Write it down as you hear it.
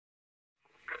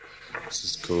This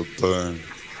is called Burn.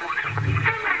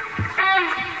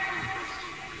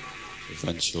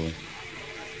 Eventually.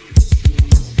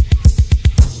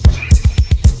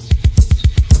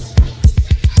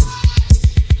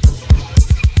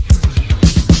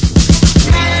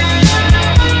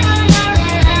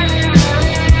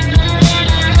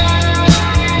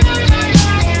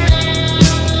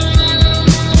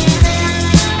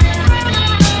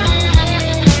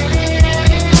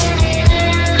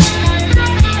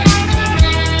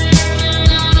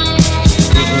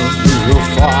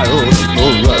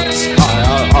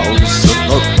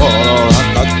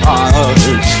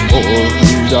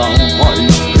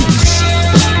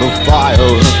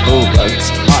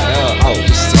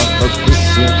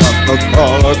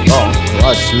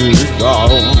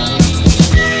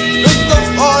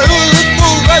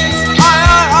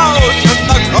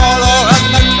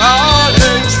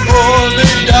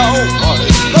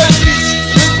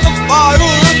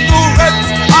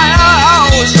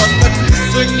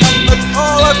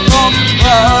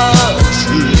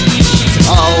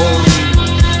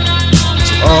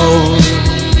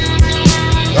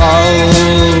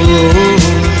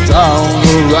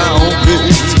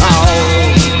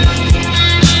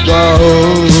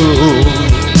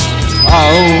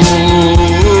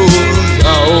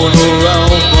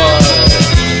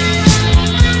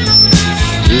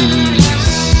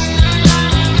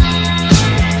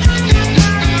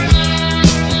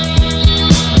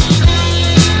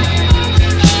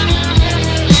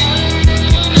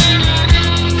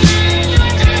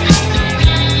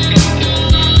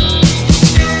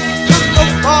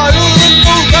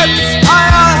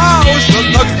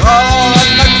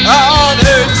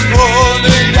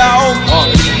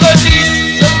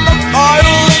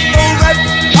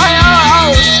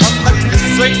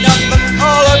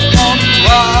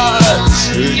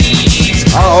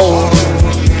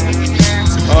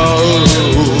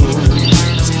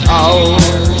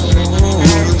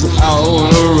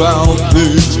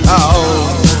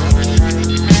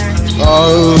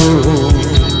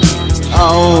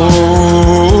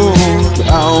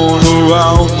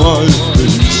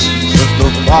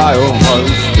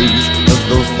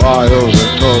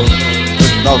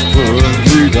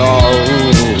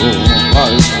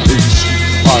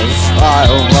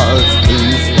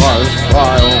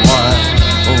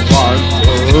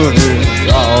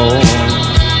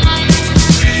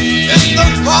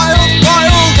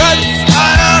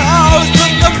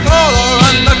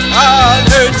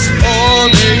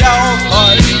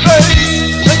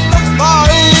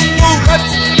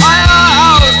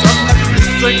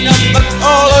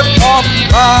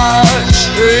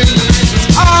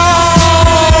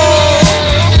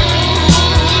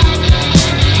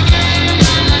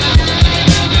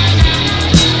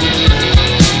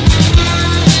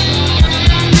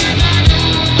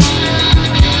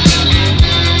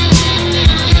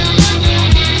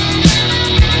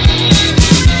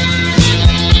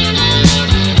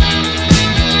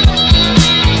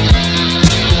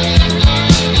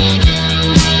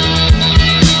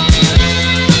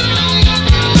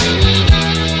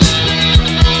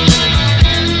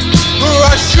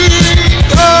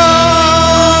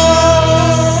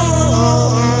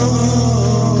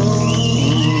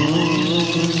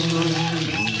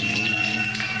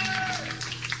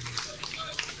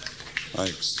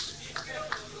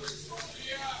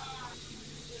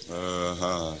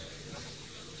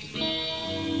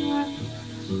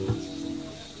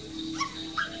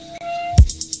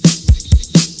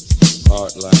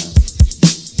 Heartland.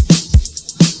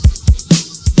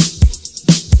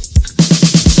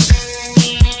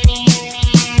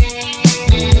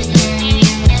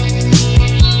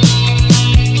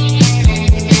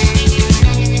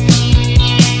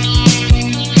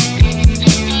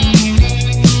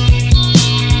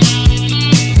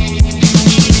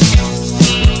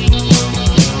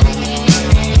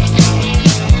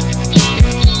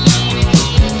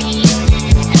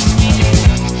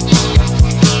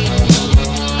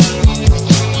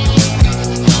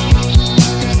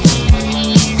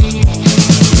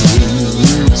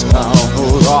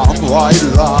 White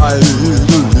light,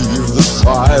 leave the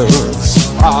silence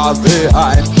far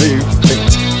behind me.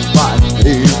 Fix my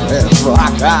name in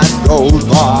black and gold.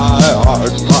 My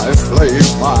heart, my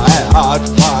flame, my heart,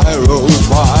 my rose.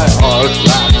 My heart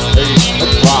that fade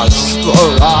across the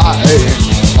line.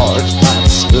 Heart that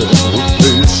still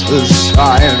is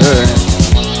shining.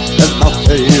 And the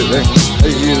failing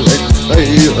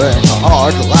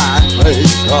Heartland make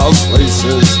the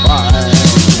places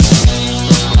mine.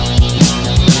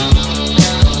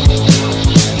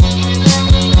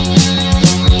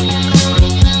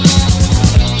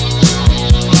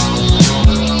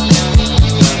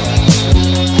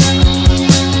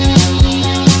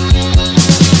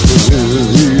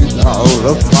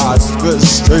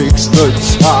 mistakes the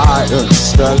giant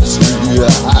steps he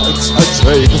had to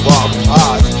take the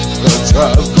path. The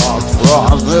death of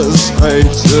promise made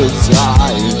to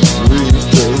die in grief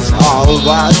is all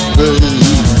that be.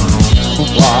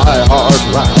 My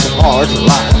heartland,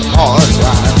 heartland,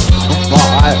 heartland.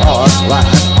 My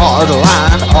heartland,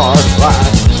 heartland,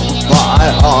 heartland. My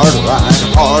heartland,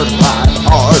 heartland,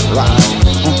 heartland.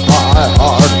 My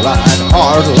heartland,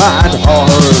 heartland,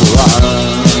 heartland.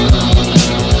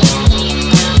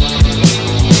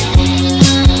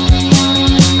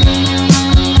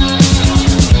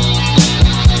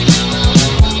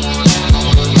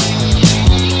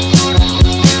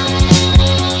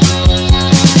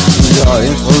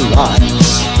 In the lines,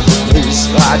 face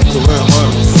that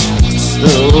glimmers,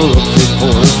 still looking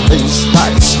for a face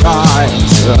that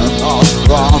shines. And I'll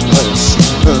promise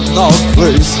in the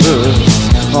places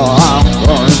I'm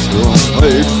going to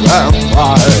make them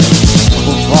mine.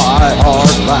 My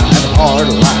heartland,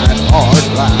 heartland,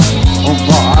 heartland.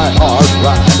 My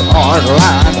heartland,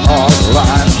 heartland,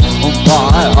 heartland.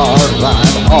 My heartland,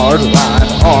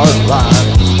 heartland, heartland.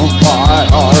 My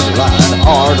heartland,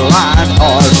 heartland,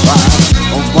 heartland.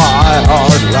 My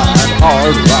heartland,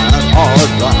 heartland, heartland. My heartland, heartland,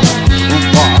 heartland.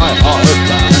 My heartland, heartland, heartland. My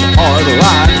heartland,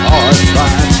 heartland,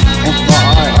 heartland.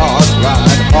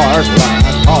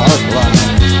 My heartland, heartland, heartland. My heartland, heartland, heartland. My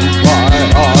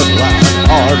heartland,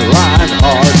 heartland,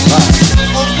 heartland. My heartland, heartland, heartland. My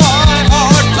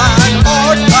heartland, heartland, heartland.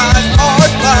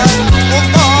 My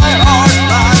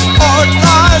heartland, heartland,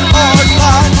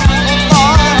 heartland.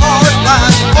 My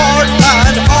heartland,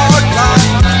 heartland, heartland.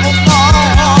 My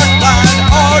heartland,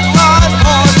 heartland, heartland.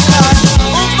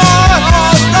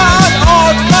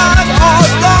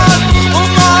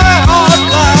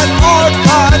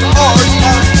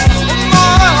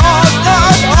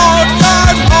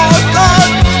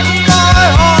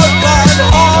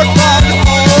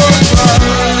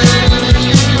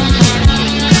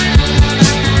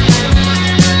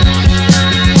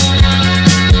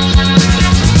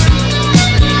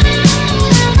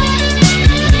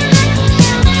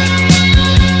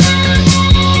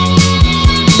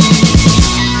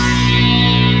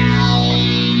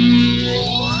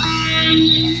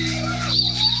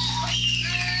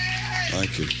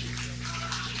 Thank you.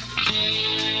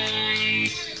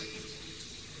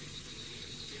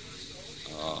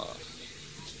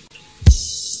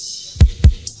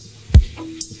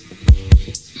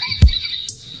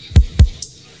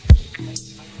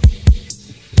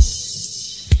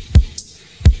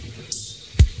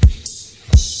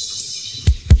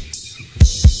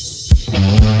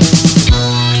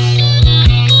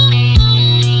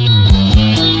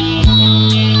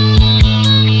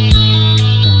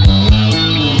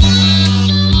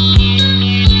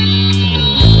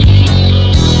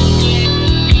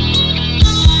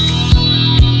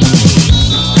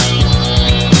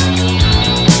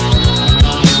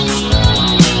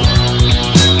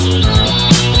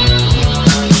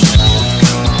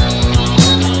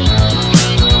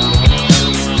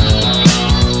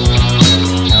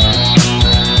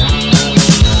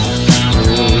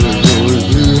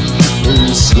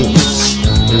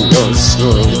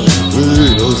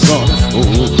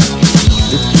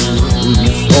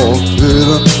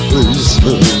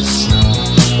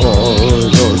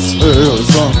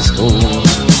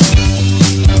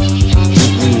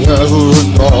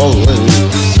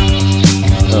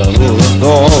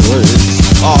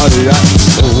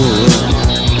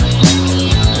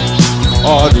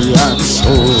 Body and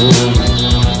soul,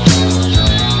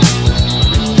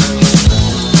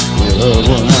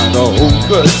 heaven and all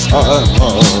the time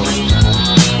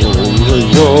over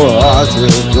your heart to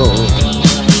go.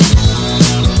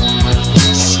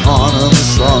 Sun and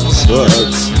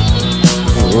sunsets,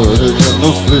 burning in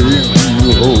the flame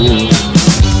you hold.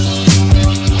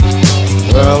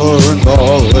 Ever and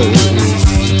always,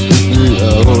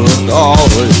 ever and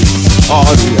always,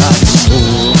 body and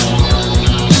soul.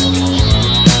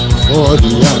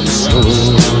 Body and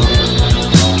soul,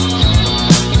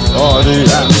 body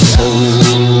and soul.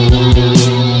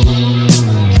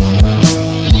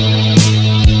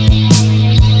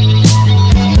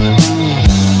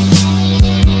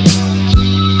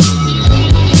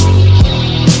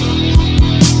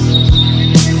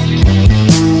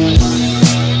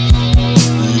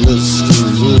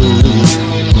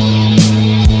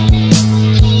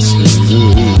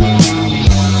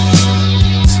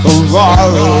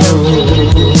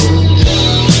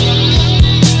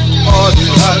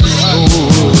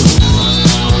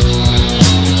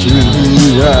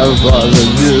 All the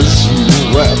years you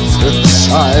wept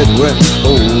inside when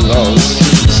cold, all the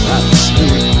sins and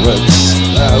secrets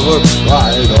never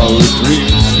cried, all the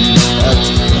dreams you had,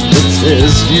 the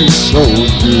tears you so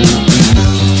dearly.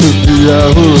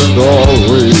 ever and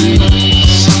always,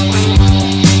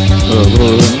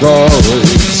 ever and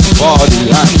always, body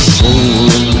and soul,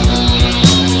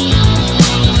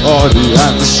 body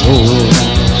and soul,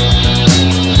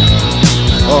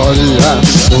 body and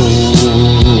soul.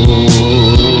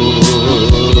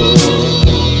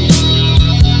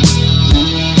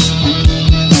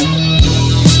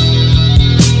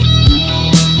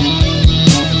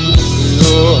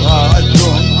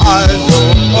 I know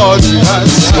body and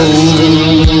soul.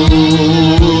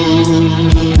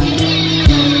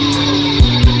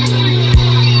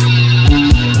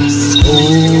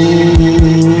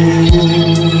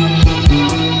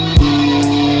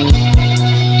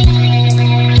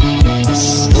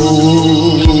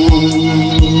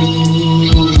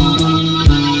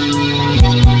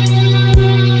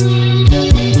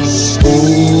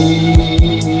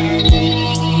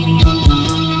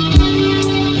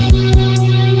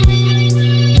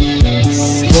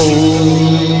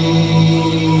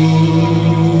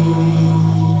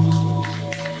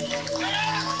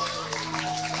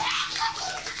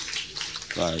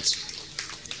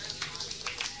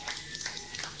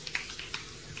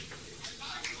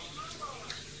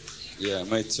 Yeah,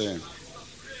 me too.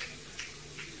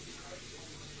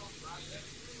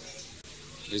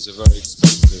 These are very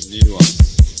expensive new ones.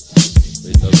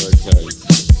 But it does okay.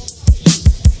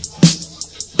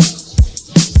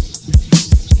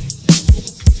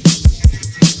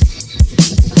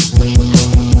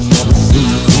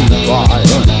 By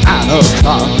an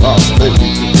anaconda, baby,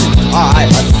 I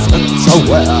sense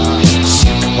aware.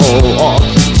 She go up,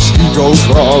 she go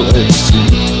crawling, she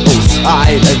goes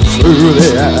sliding through the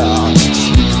air.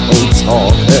 She goes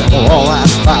talking all that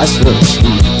fashion, she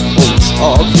goes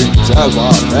talking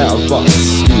never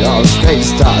see her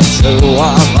face tattoo. I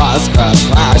mask and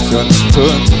fashion,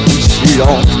 turn to me, she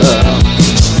don't care.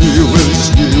 She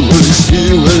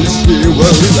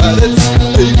will let it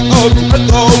take her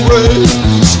breath away.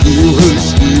 She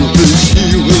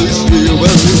will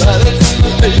let it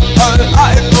take her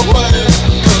life away.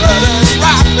 Let it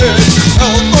wrap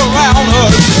itself around her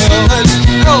till it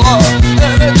kill her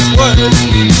in its way.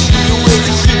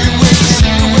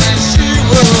 She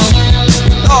will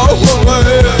go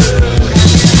away.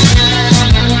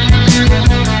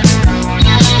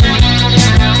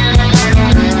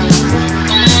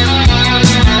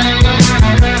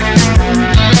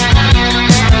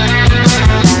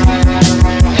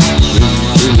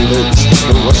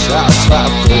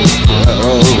 Traffic,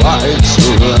 rides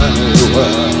to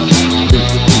anywhere.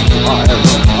 I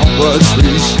remember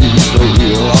she's the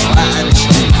real and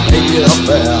she's made a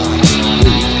bear.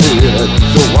 We hit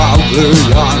the wild blue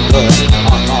yonder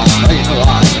on the main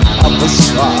line of the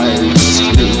sky.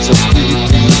 Streets of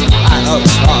BP and a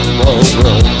Congo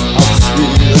will of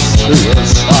sweetest to the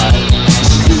side.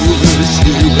 She will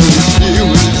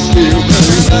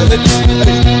let it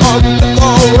take up the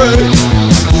way.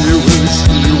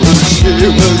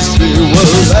 She will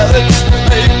let it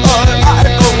take her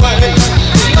life away.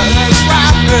 Let it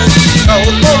wrap itself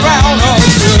around her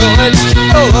till it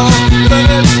kill her in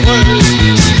its way.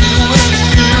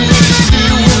 She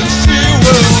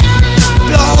will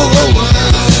blow away.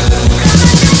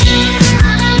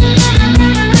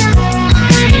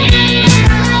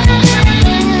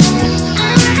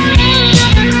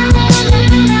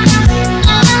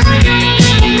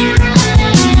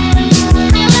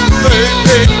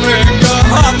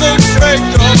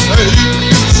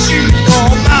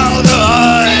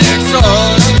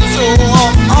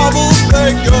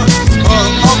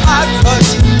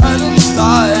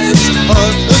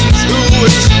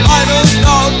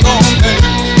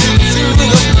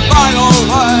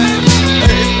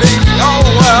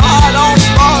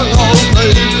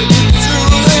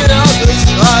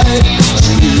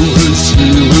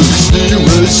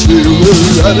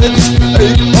 Let it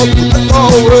take up the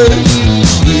way.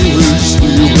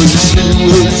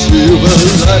 She will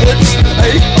let it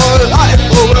take her life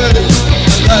away.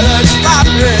 Let it wrap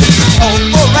itself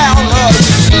around her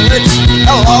till it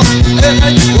kill her in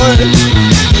its way.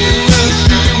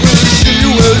 She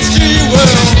will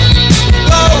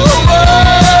go away.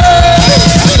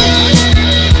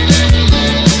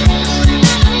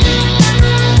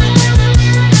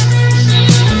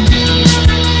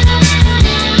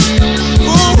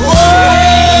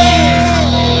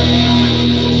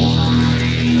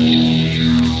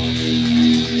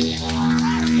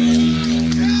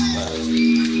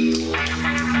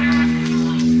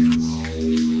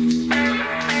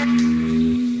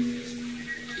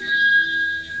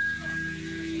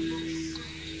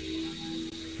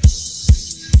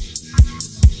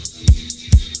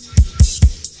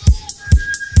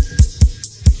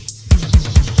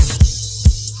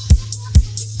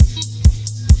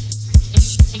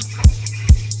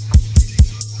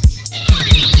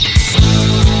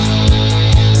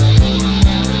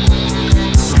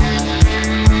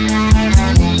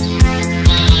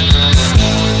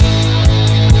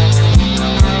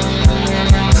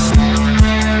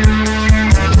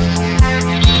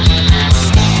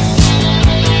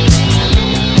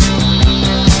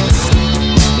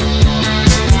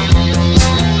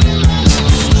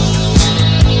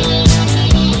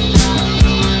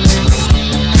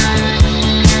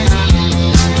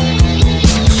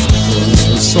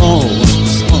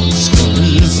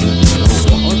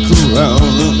 around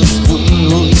in the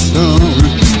sunshine,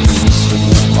 reducing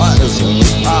the fires of the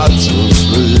clouds to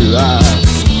free light.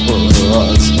 Well, the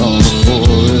lights come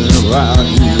pouring around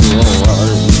you, all I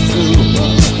do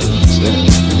is in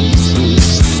pieces.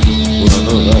 Well,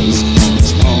 the lights come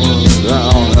tumbling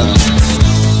down and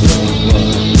the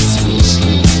lights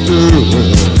whistling through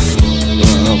it.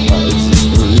 Well, the lights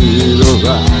bleed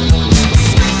around.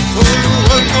 Well,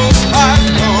 when the lights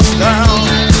come down,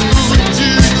 would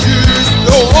you choose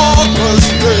to walk or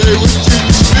stay? Would you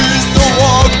choose to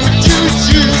walk? Would you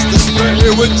choose to stay?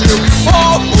 Would you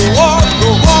walk or walk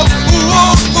or walk or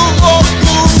walk or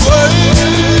walk away?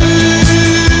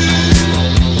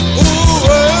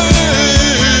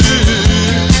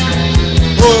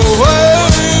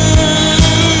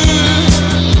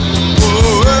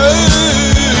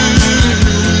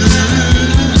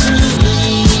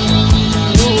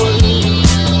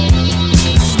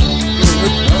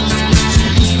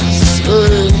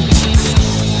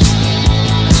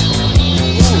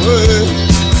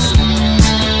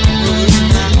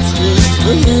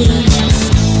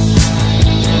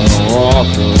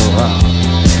 Walk around,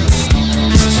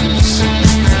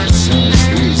 chasing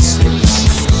pieces.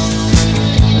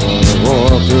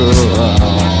 Walk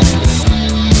around,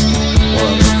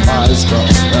 when the fires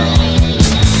come down.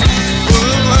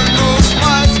 When the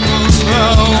fires come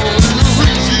down,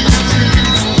 would you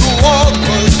choose to walk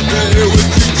or stay?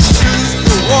 Would you choose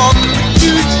to walk? Would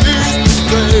you choose to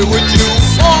stay? Would you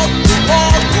walk or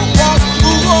walk or walk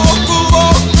or walk or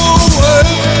walk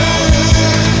away?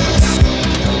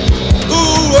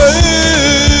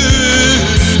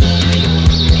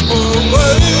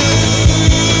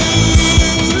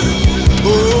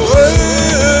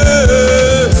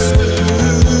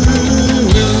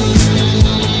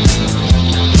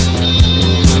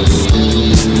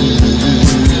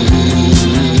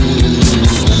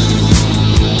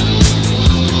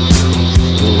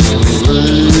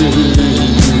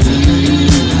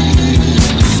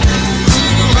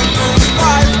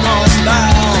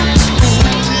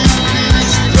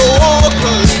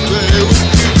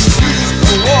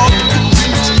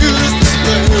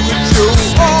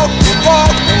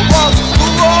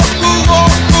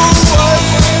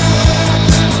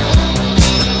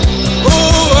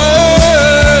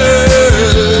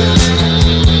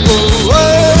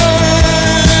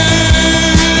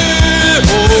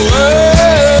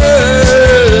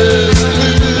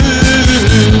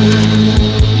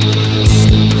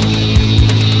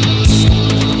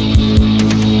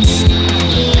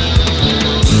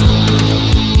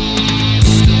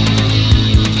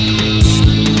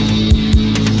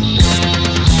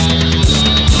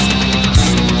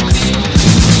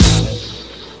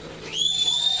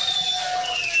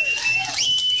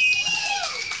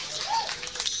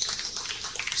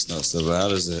 It's not so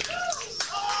bad, is it?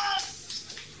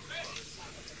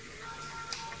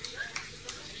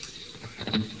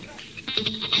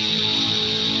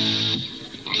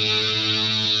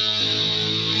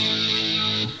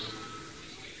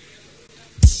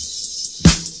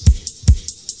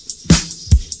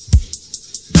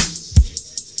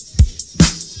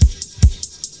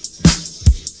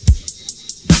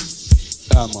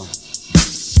 Come on.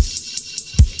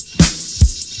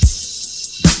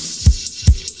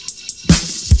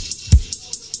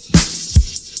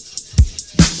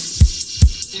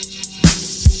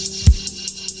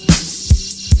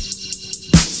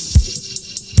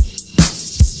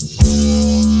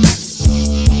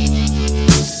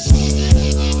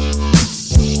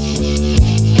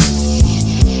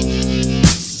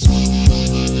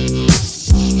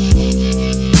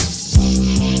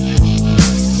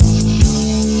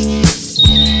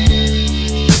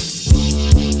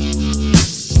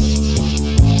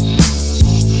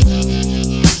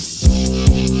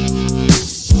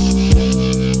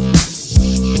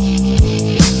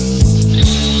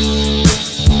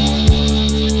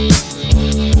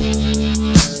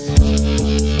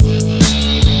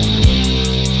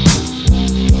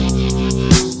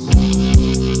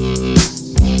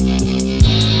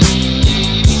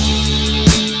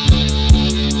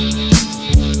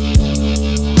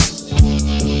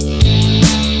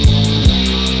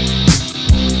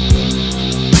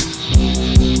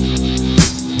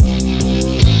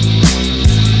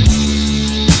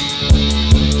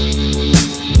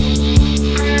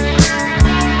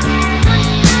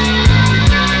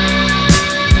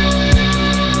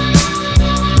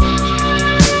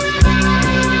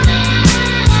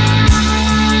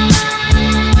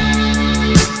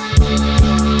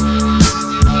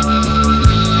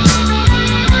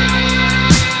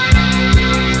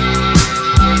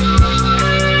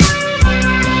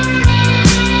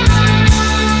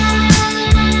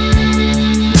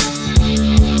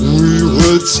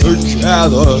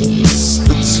 together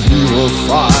since we were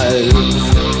 5.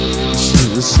 She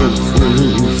was so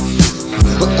free,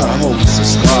 but I'm always a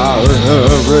star in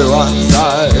everyone's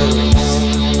eyes.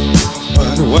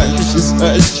 And when she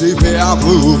said she'd be a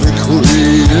movie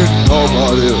queen,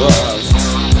 nobody laughed.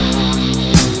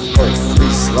 Her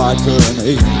face like an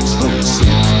angel, she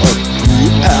could be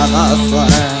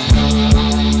anything.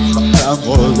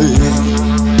 Emily,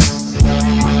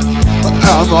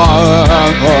 Emily,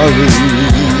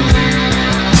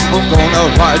 I'm gonna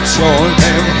write your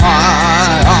name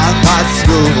high on that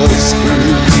silver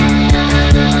screen.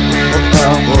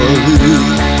 Emily,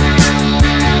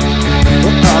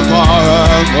 Emily,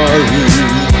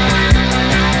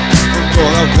 I'm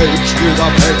gonna make you the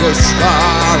biggest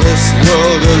star this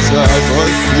world has ever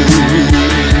seen.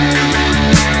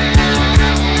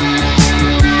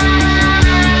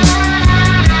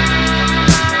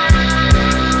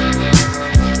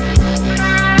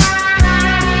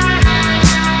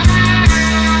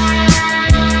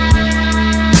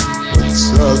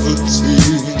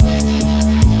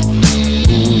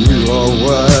 We were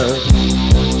wed.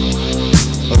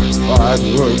 A tired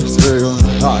work day and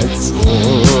night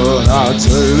for our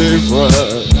daily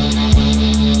bread.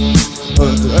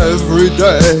 And every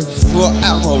day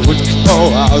Emma would go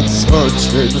out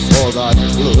searching for that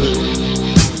clue,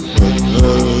 but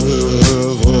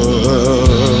never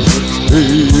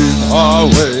came our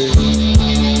way.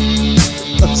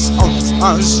 And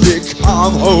sometimes she'd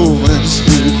come home and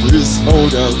she'd be so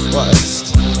depressed.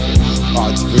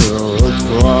 I'd hear her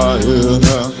crying in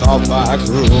the back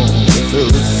room,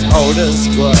 feel so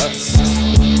distressed.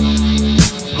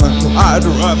 And I'd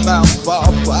remember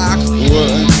back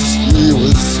when she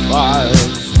was 5,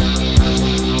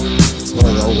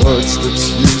 for the words that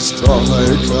used to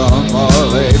make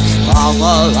Emily come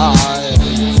alive.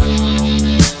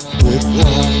 It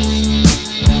was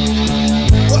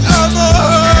Emily,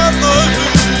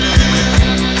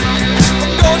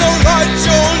 I'm gonna write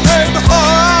your name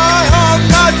high on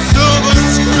that silver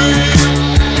screen.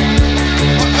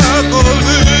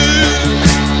 Emily,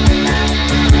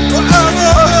 Emily,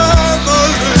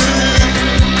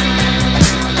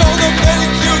 gonna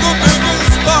make you the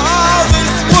biggest star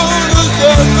this world has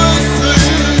ever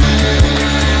seen.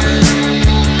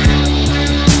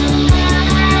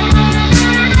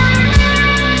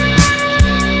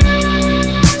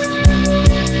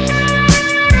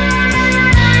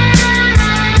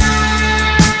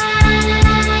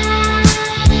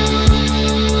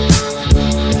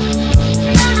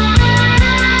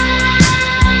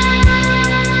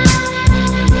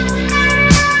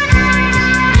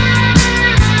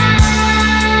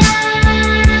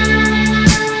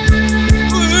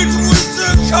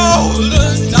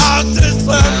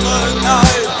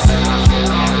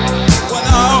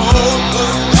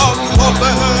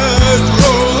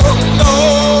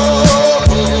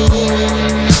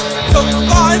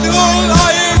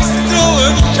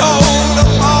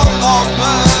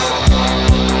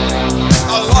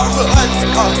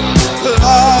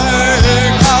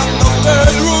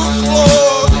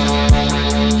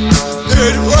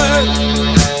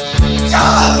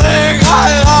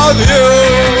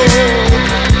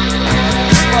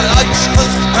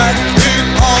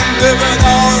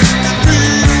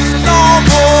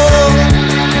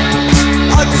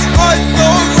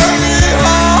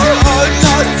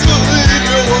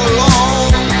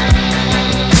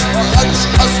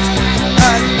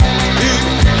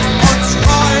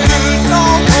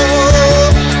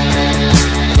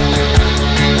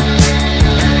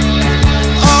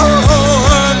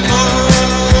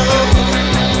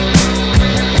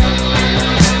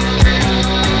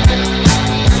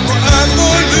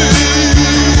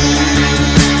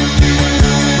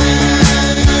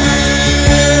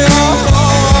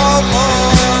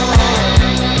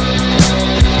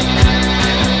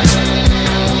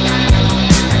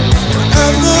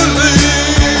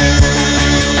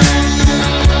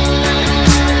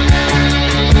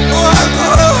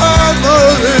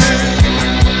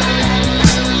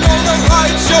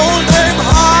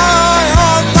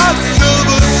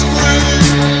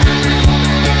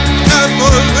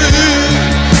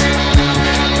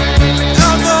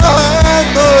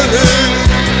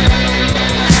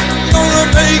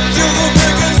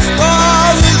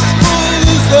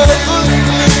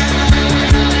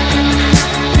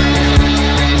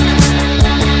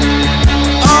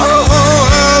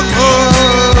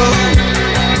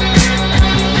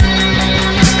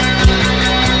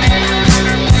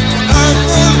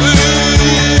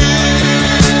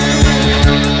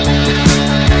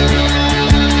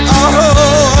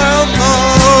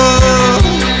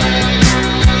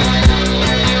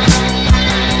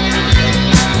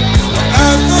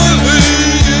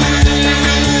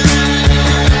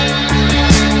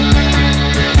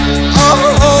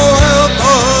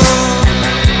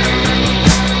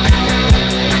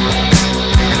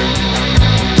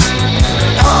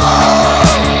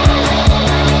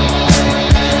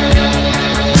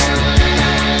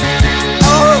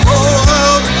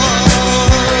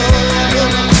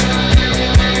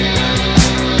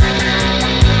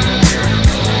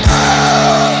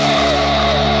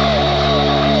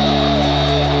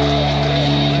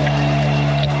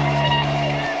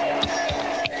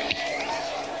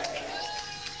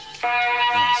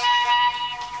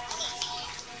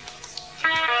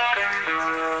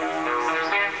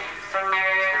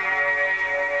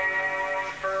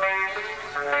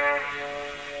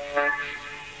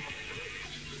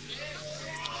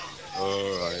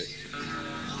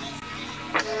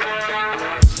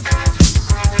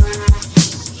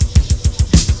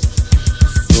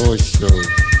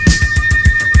 Floorshow.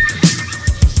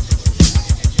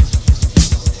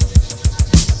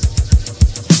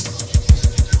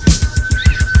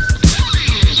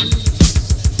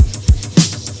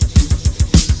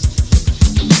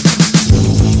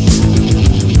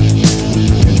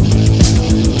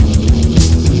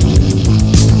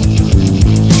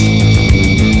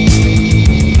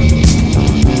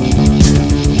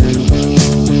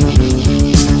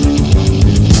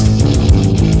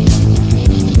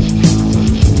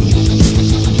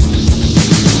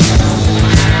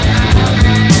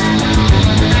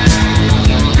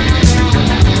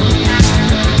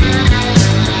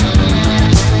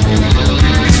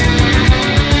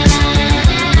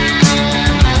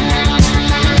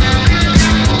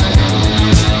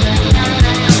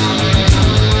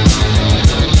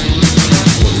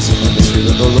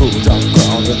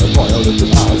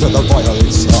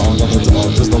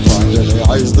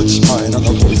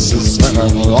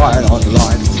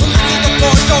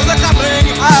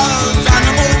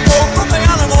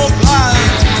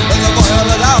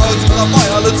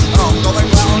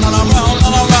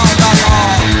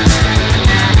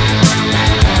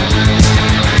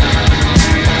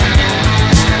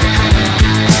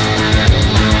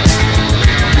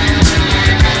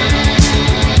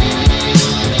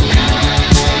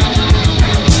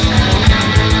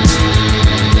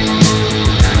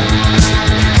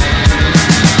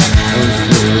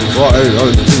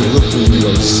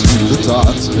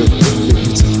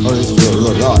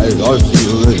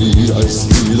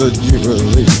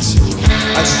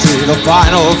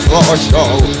 Final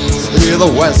Floorshow, see the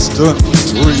western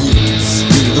dreams,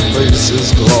 see the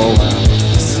faces glow,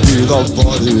 see the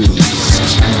bodies.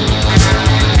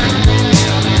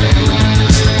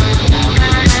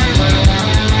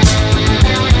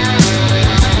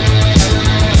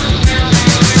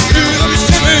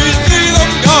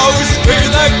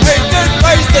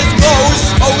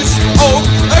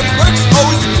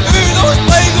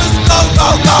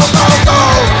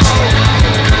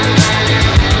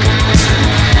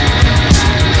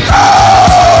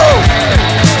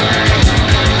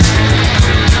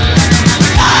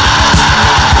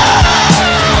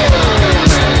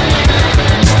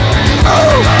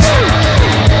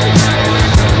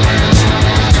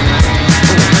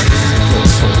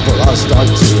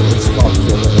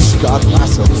 Got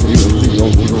massive feel the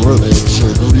old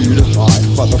religion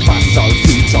redefined, but the past our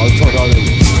feet are totally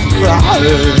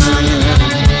crying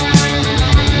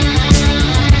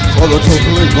for the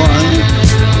totally blind.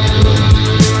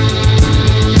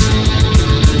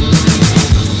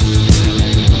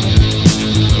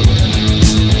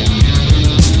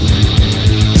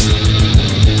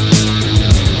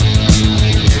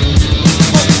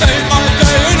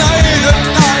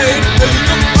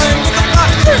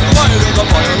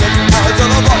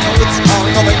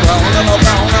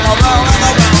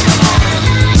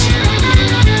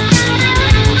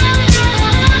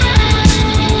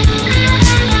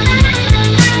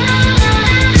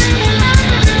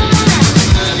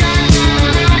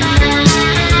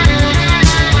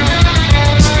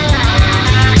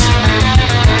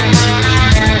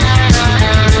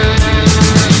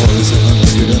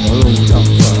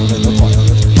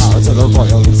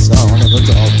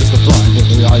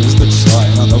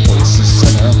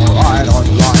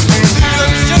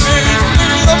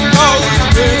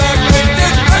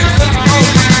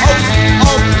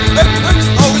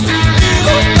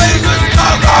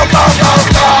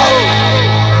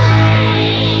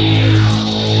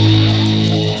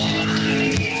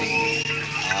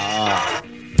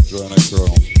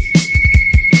 Adrenochrome.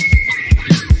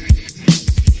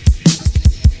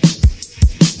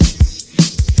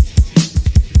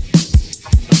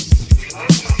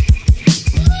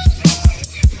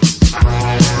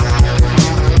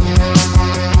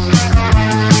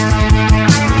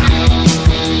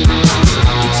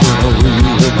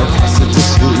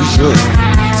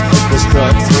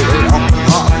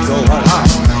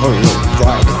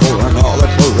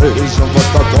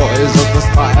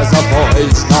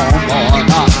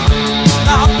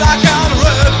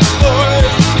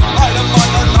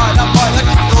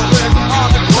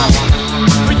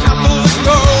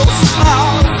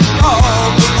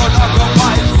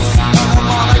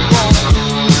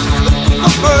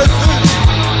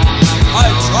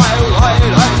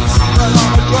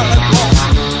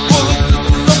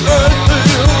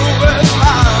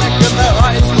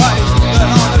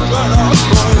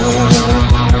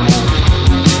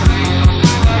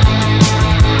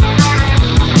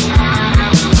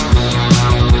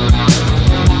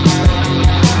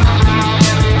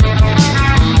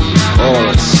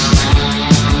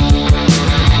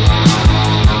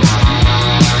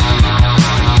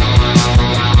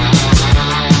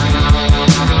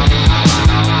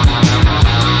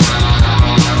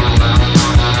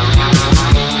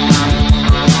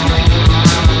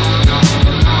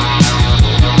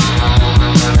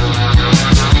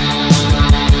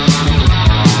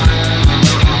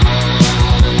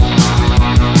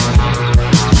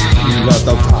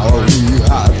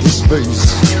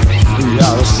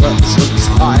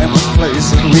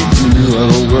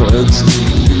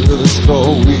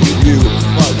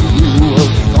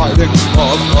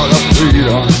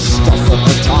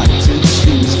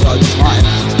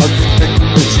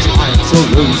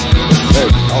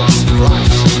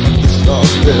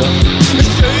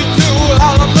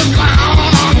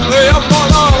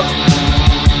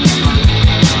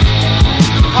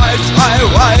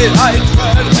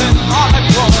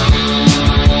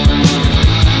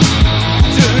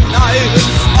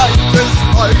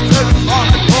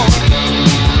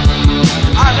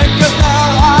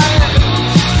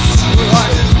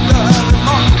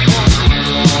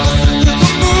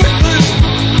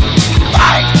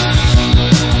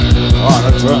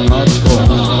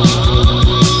 Adrenochrome.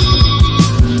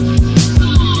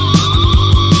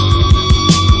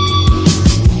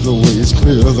 The way is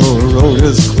clear, the road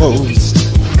is closed.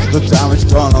 The damage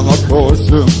done on the course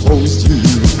imposed you.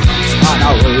 On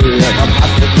our way in a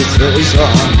massive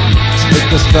decision. Take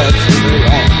the step to the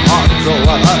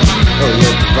underline.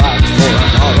 Look back for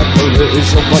another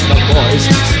collision, but the voice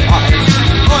is silent.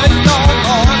 Voice no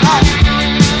more now.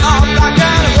 I'm back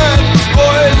at it.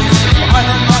 Voice. I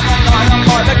am not a lion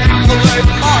by the Catholic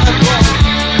monocle.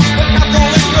 The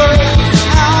Catholic girls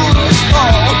out is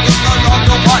called. It's no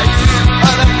longer white.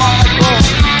 And a monocle.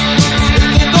 This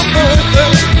is the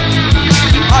person.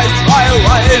 I try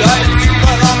right,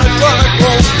 but I'm a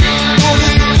chemical. Oh,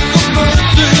 this is the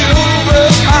mercy over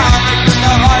panic in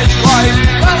the right,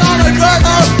 but I'm a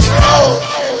chemical.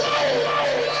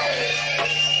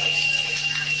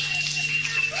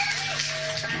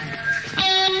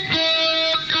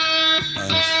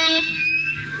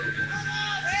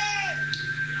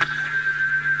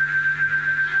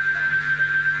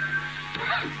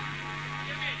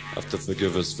 Have to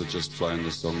forgive us for just playing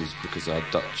the songs because our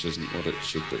Dutch isn't what it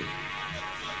should be.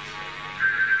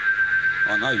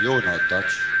 I know you're not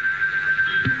Dutch.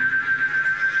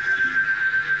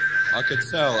 I could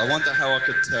tell. I wonder how I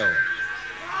could tell.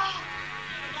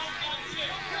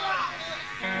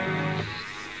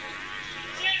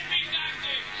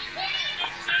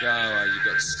 Go away, you've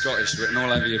got Scottish written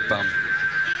all over your bum.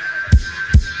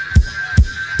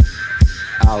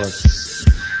 Alice.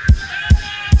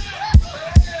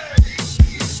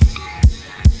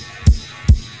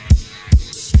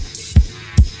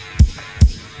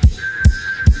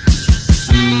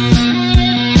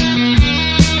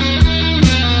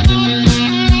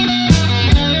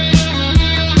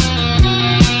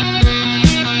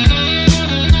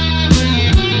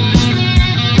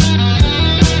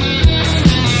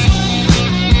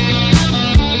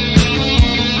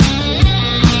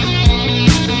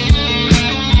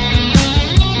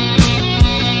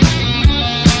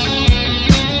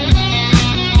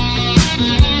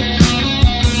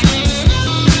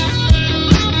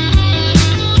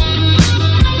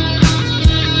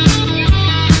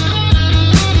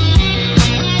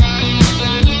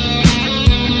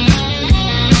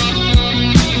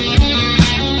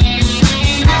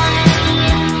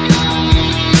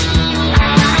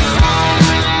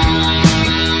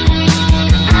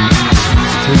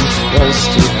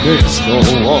 Against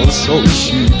the wall so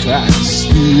she can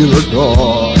see the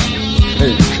door.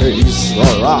 In case the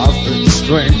laughing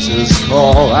strangers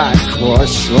call and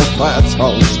crush your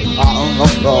petals on the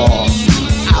floor.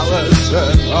 Alice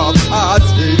in her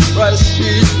party dress,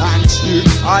 she thanks you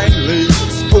kindly.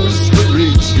 Supposedly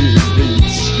she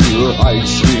meets you like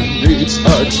she meets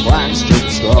her trance to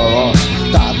terror.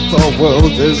 That the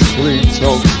world is clean to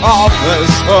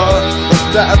promise her the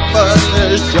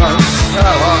definition's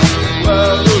terror.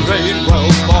 Where the rain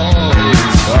will fall in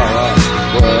terror,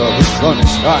 where the sun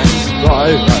shines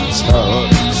bright and terror,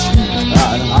 she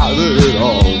can have it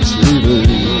all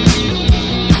today.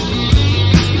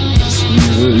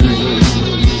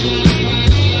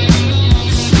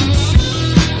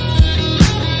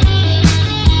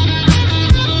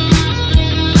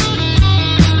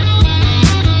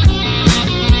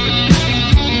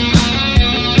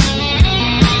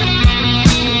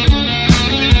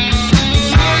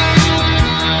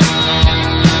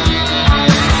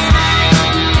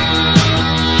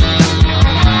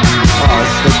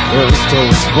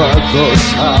 Crystals where the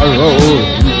sorrow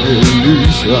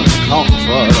illusion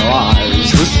comfort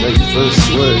lies. The safest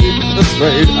way, the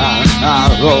straight and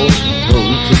narrow. No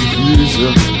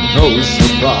confusion, no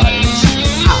surprise.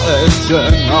 Alice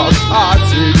in her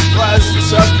party dress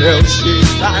to kill. She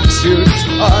thanks you,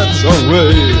 turns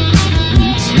away.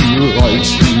 Meets you like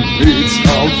she meets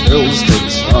her feels the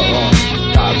terror.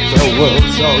 That the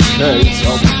world's okay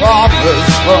to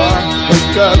promise her the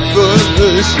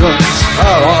definition's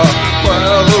terror.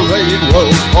 Where the rain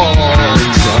will fall in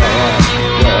terror,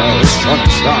 where the sun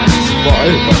shines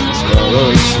bright and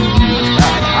terror, she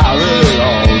can have it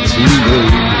all today.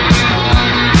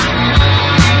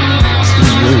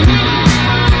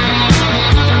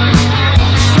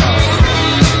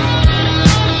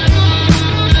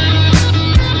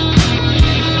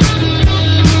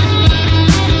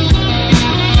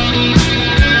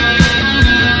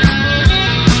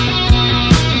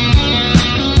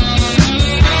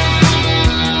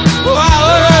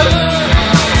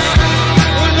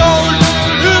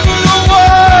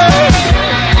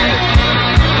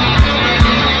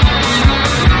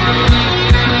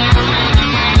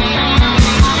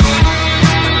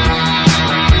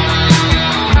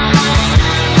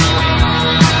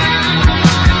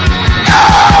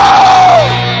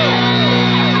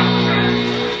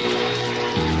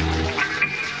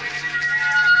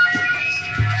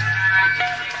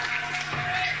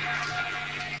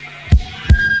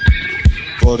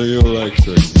 body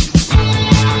electric.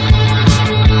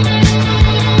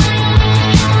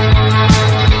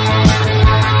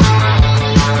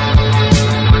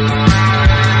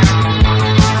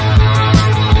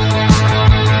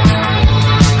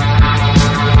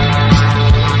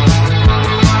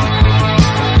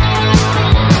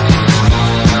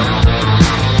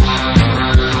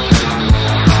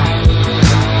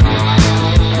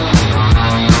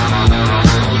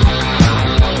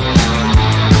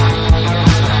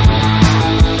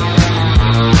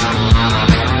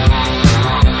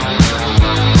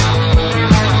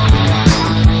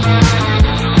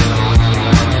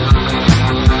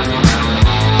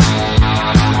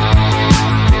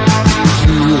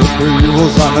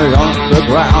 On the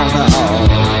underground now,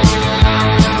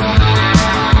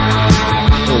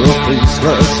 the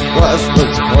faceless,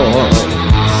 restless cause.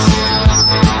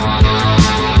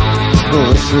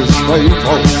 Delicious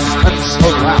labels and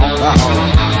surround now.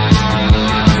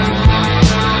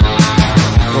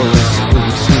 This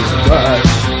face is dead,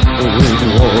 the wind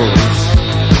roars.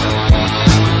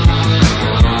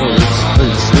 This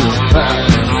face is dead,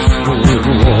 the wind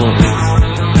roars.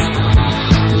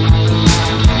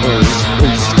 This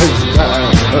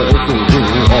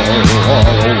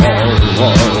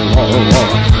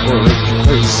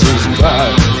face is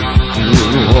dead, the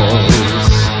wind roars.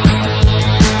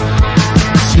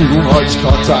 Too much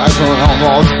contact and I'm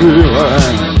all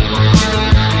feeling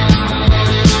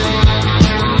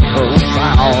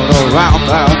found around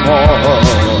that wall.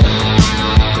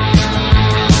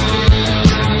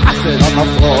 I sit on the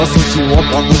floor so she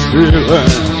walked on the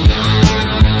ceiling.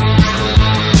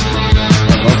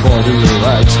 Body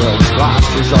electric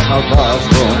flashes on the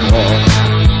bathroom wall.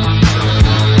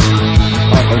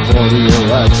 And the body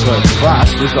electric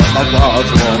flashes on the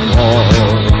bathroom wall.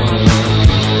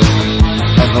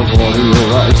 And the body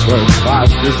electric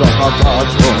flashes on the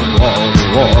bathroom wall.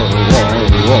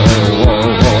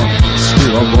 See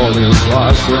the body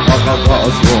flashing on the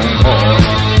bathroom wall.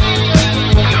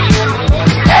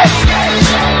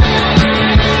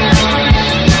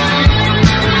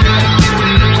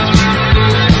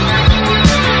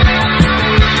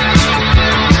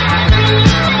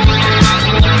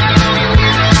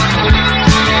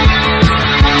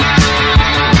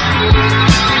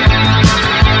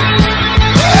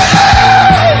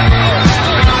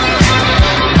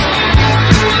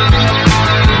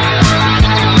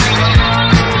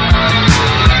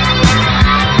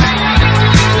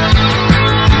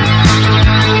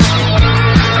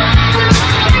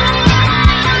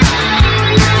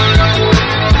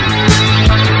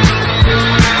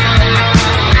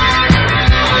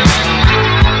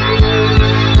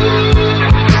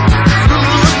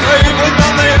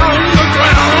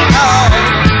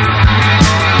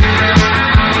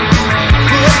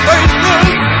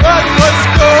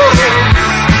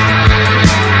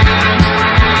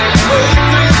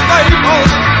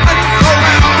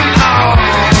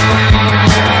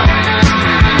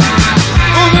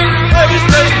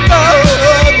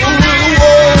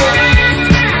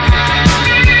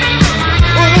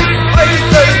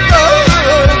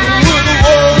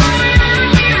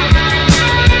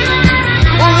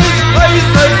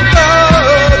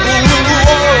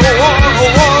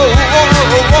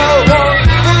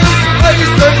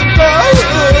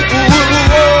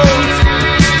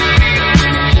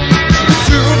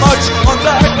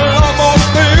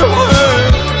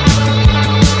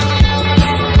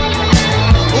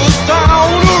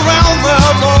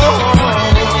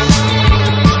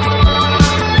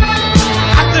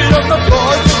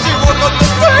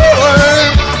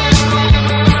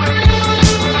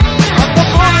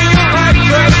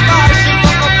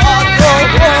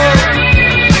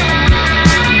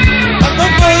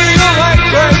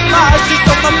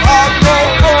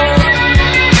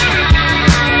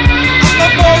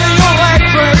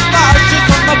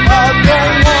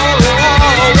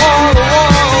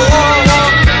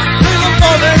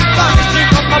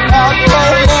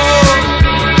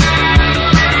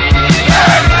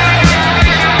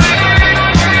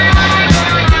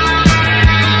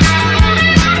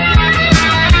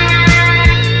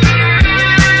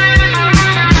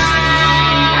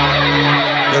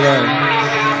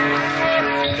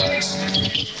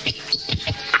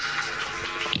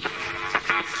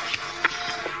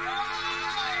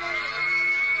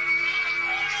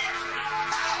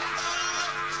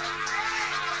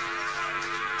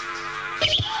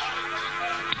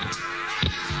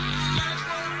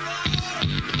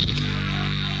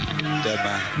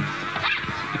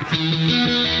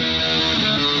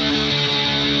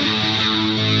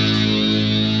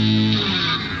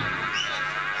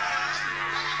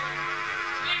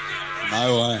 No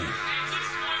way.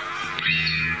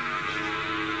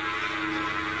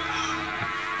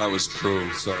 was cruel,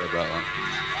 sorry about that.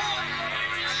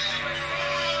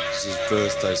 It's his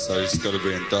birthday, so he's got to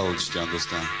be indulged, you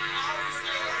understand?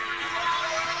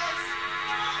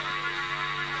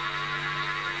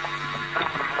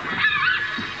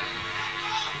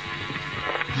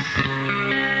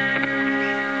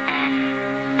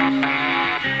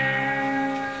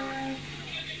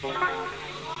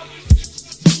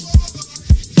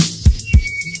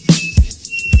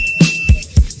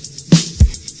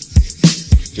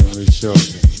 Gimme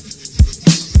Shelter.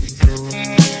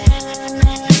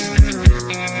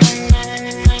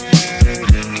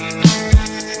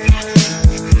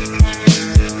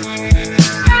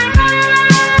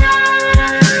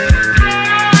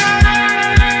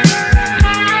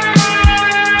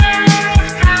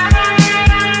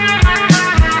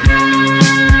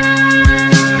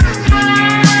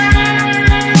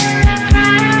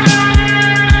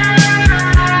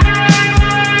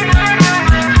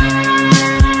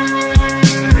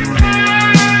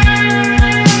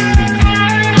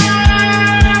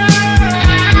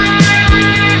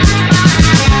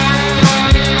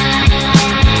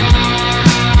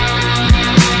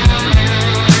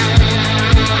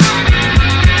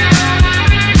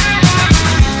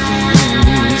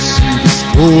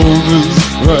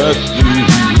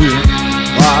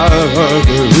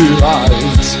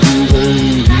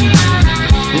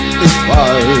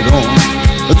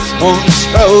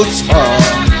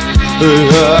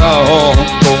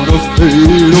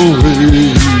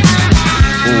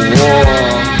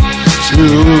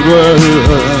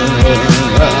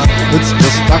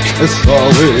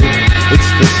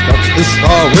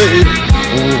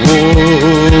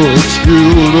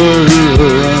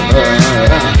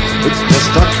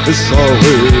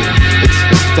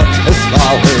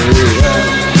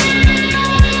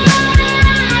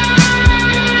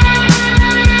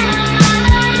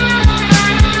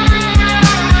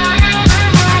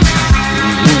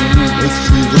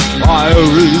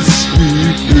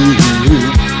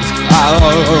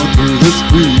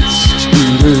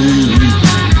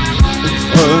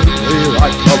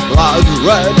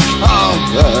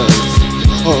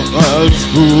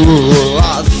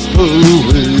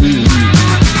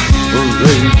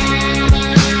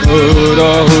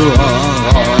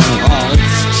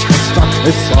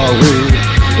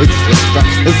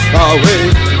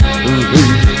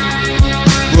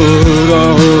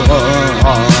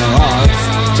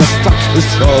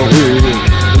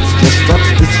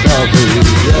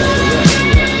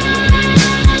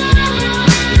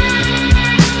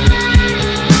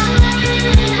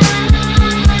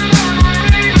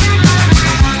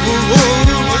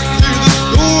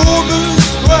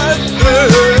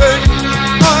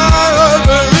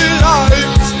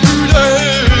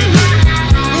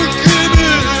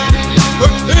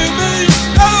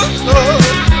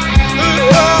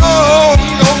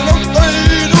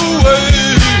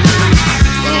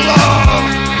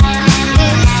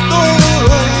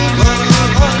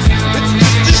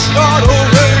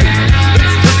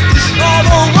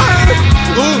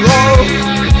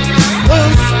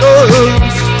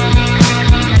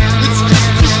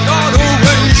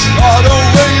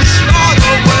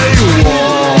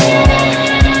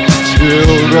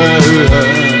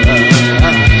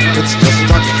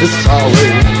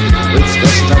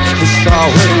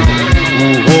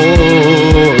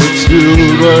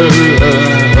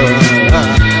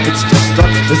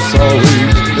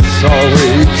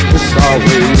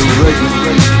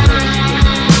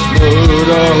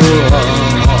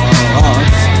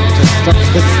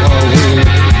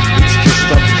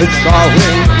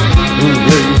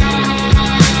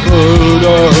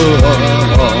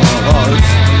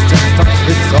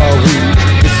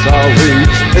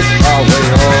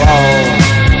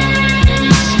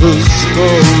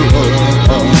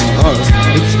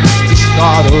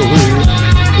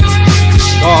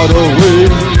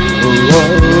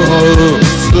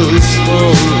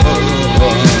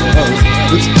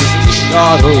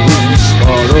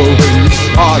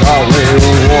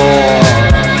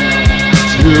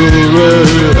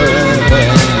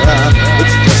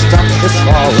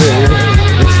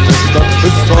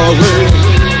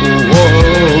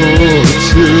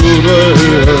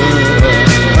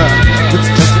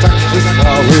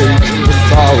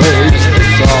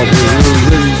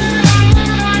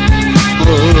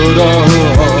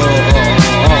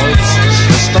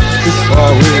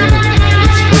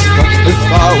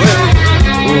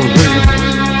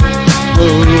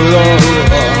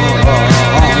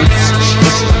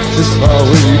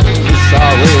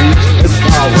 It's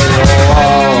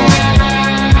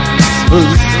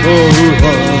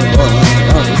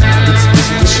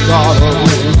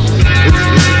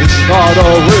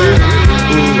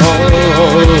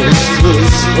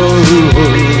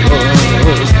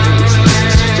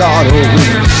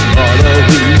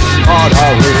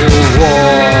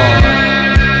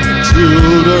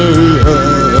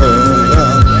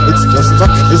It's just a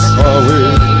kiss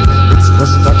away. It's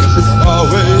just a kiss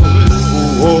away.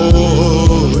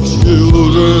 Oh,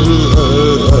 children.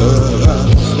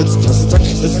 It's just a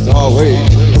kiss away.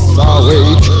 Kiss away,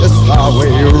 kiss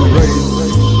away, rain.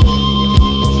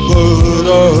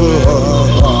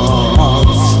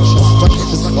 It's just a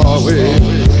kiss away.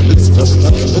 It's just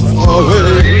a kiss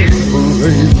away.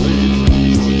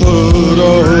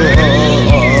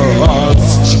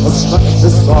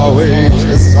 It's away,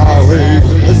 it's away,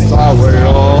 sisters.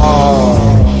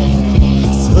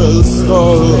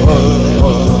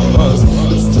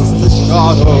 It's just a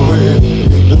shot away.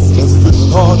 It's just a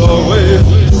shot away.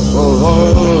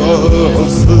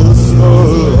 Sisters.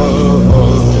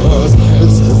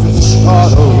 It's just a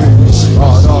shot away,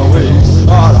 shot away,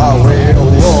 shot away.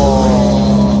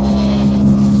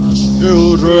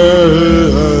 Children.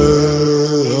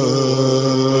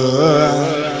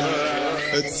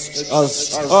 It's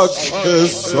just a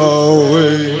kiss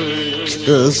away,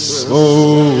 kiss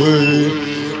away,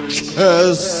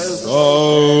 kiss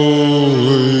away.